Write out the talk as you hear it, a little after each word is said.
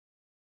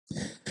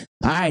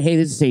All right, hey,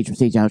 this is Sage from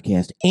Sage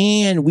Outcast,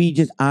 and we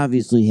just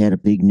obviously had a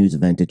big news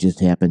event that just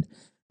happened.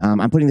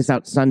 I'm putting this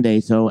out Sunday,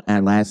 so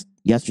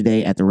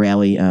yesterday at the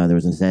rally, there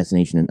was an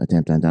assassination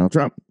attempt on Donald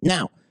Trump.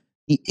 Now,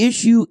 the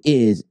issue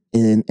is,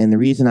 and the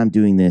reason I'm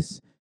doing this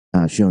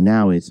show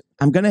now is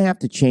I'm going to have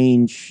to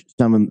change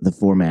some of the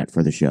format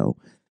for the show.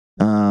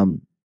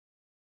 And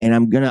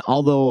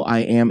although I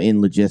am in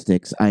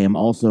logistics, I am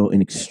also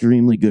an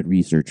extremely good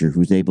researcher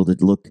who's able to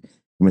look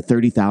from a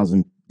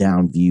 30,000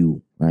 down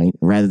view, right?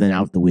 Rather than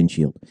out the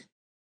windshield.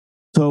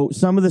 So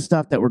some of the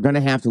stuff that we're going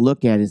to have to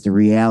look at is the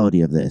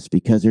reality of this,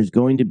 because this is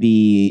going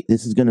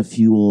to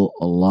fuel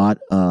a lot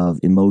of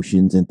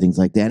emotions and things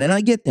like that. And I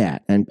get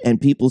that.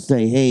 And people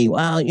say, hey,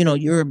 well,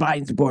 you're a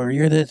Biden supporter,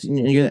 you're this,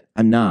 and you're that.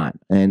 I'm not.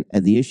 And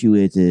the issue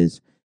is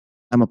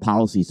I'm a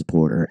policy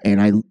supporter,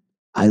 and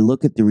I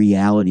look at the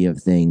reality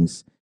of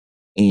things,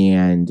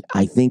 and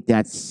I think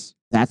that's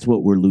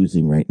what we're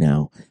losing right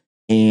now.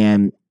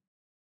 And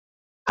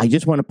I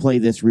just want to play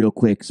this real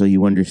quick so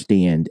you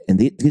understand. And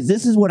because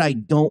this is what I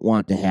don't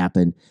want to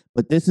happen,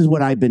 but this is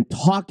what I've been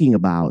talking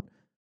about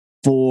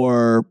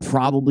for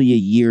probably a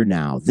year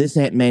now. This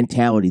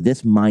mentality,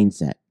 this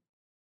mindset.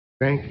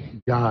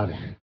 Thank God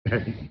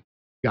that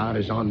God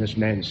is on this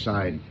man's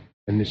side.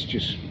 And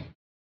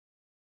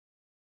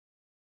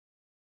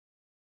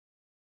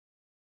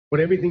but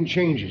everything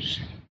changes.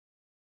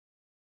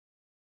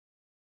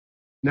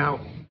 Now,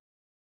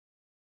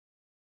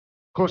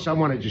 of course, I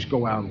want to just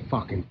go out and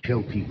fucking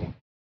kill people.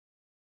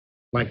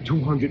 Like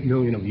 200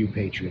 million of you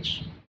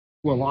patriots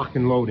who are locked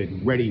and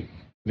loaded, ready for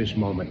this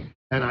moment.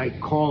 And I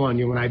call on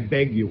you and I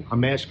beg you,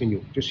 I'm asking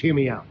you, just hear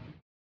me out.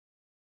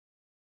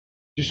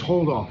 Just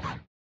hold off.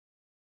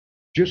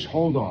 Just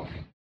hold off.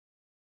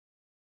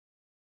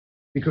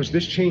 Because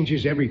this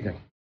changes everything.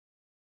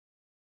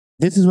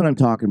 This is what I'm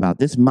talking about.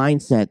 This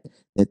mindset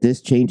that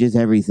this changes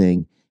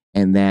everything,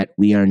 and that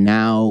we are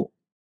now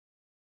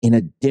in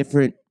a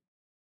different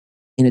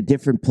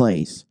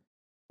place.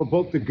 For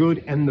both the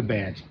good and the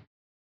bad.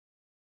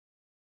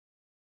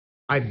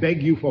 I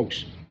beg you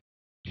folks,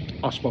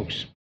 us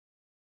folks,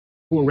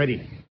 who are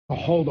ready to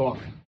hold off.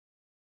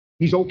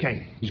 He's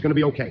okay. He's going to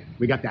be okay.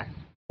 We got that.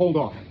 Hold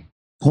off.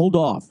 Hold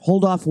off.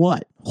 Hold off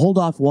what? Hold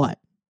off what?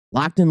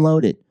 Locked and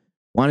loaded.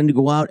 Wanting to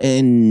go out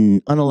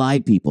and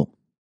unalive people.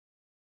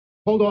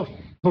 Hold off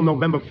till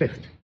November 5th.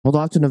 Hold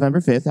off to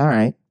November 5th. All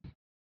right.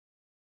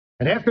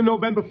 And after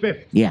November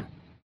 5th. Yeah.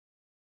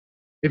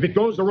 If it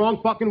goes the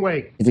wrong fucking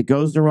way. If it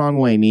goes the wrong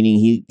way,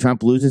 meaning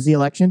Trump loses the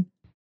election?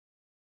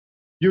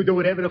 You do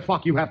whatever the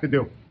fuck you have to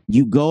do.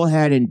 You go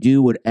ahead and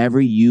do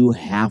whatever you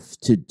have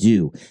to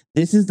do.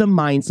 This is the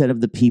mindset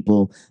of the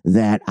people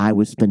that I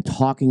was been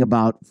talking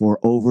about for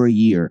over a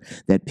year.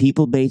 That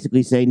people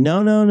basically say,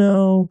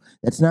 no,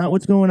 that's not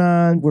what's going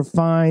on. We're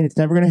fine. It's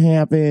never going to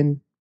happen.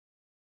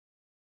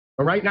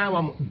 But right now,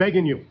 I'm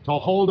begging you to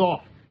hold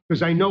off,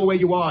 because I know where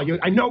you are.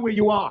 I know where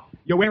you are.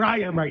 You're where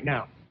I am right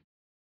now.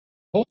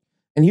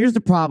 And here's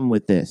the problem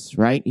with this,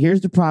 right?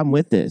 Here's the problem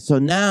with this. So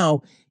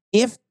now,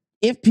 if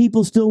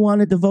people still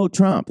wanted to vote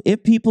Trump,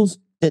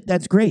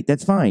 that's great,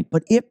 that's fine.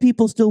 But if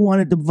people still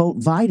wanted to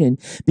vote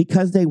Biden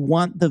because they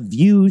want the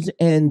views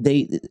and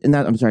they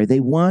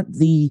want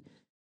the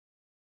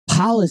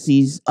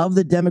policies of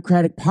the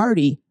Democratic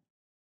Party,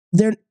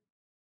 they're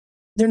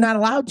not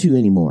allowed to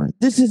anymore.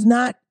 This is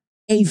not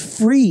a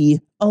free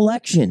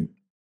election,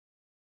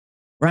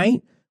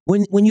 right?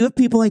 When you have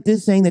people like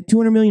this saying that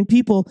 200 million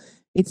people,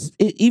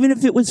 even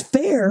if it was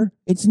fair,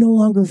 it's no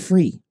longer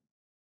free.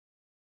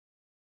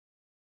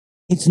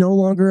 It's no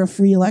longer a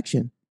free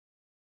election.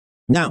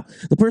 Now,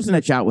 the person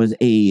that shot was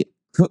a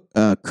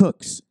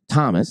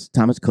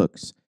Thomas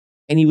Cooks,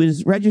 and he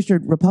was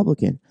registered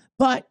Republican.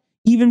 But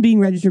even being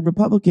registered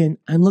Republican,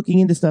 I'm looking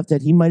into stuff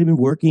that he might have been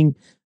working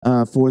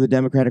for the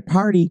Democratic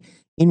Party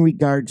in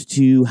regards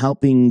to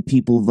helping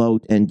people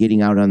vote and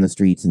getting out on the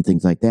streets and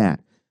things like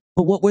that.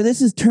 But where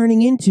this is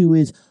turning into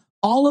is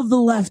all of the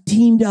left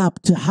teamed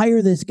up to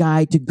hire this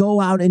guy to go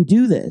out and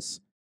do this.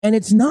 And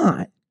it's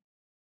not.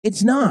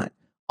 It's not.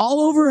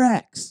 All over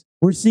X,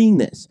 we're seeing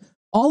this.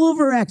 All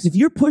over X, if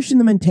you're pushing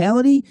the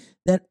mentality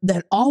that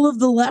all of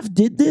the left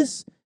did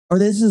this, or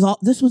this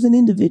was an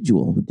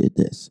individual who did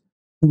this,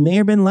 who may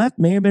have been left,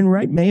 may have been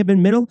right, may have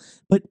been middle,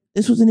 but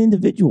this was an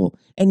individual.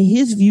 And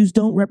his views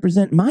don't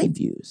represent my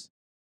views.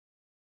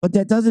 But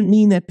that doesn't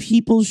mean that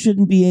people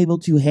shouldn't be able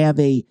to have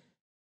a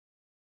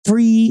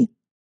free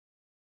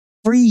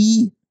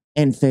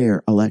and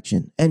fair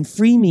election. And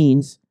free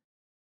means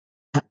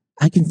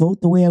I can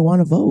vote the way I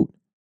want to vote.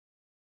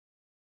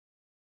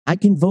 I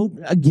can vote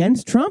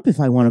against Trump if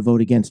I want to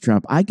vote against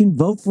Trump. I can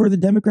vote for the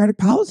Democratic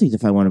policies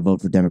if I want to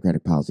vote for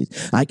Democratic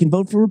policies. I can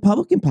vote for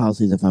Republican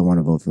policies if I want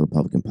to vote for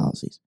Republican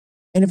policies.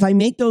 And if I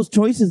make those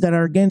choices that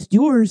are against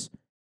yours,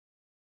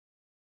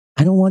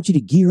 I don't want you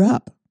to gear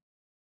up.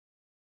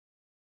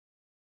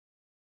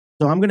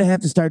 So I'm going to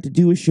have to start to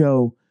do a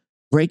show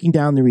breaking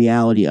down the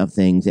reality of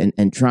things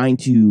and trying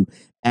to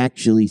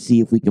actually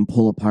see if we can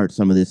pull apart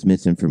some of this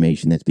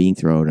misinformation that's being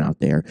thrown out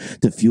there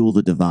to fuel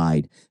the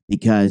divide.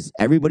 Because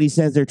everybody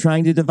says they're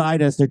trying to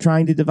divide us, they're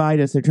trying to divide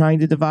us, they're trying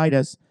to divide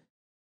us.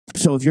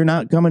 So if you're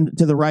not coming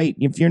to the right,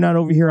 if you're not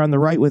over here on the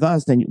right with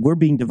us, then we're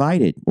being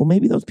divided. Well,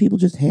 maybe those people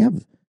just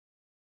have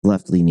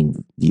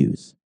left-leaning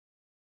views.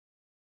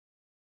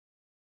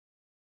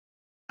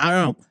 I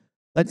don't know.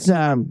 Let's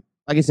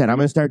like I said, I'm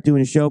going to start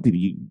doing a show. People,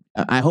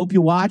 I hope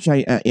you watch.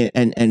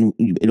 And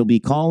it'll be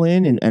call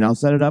in, and I'll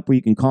set it up where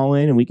you can call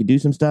in and we can do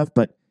some stuff.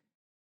 But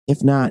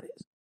if not,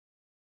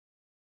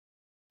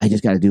 I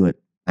just got to do it.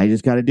 I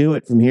just got to do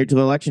it from here till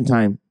election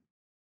time.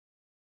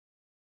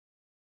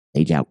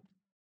 Age out.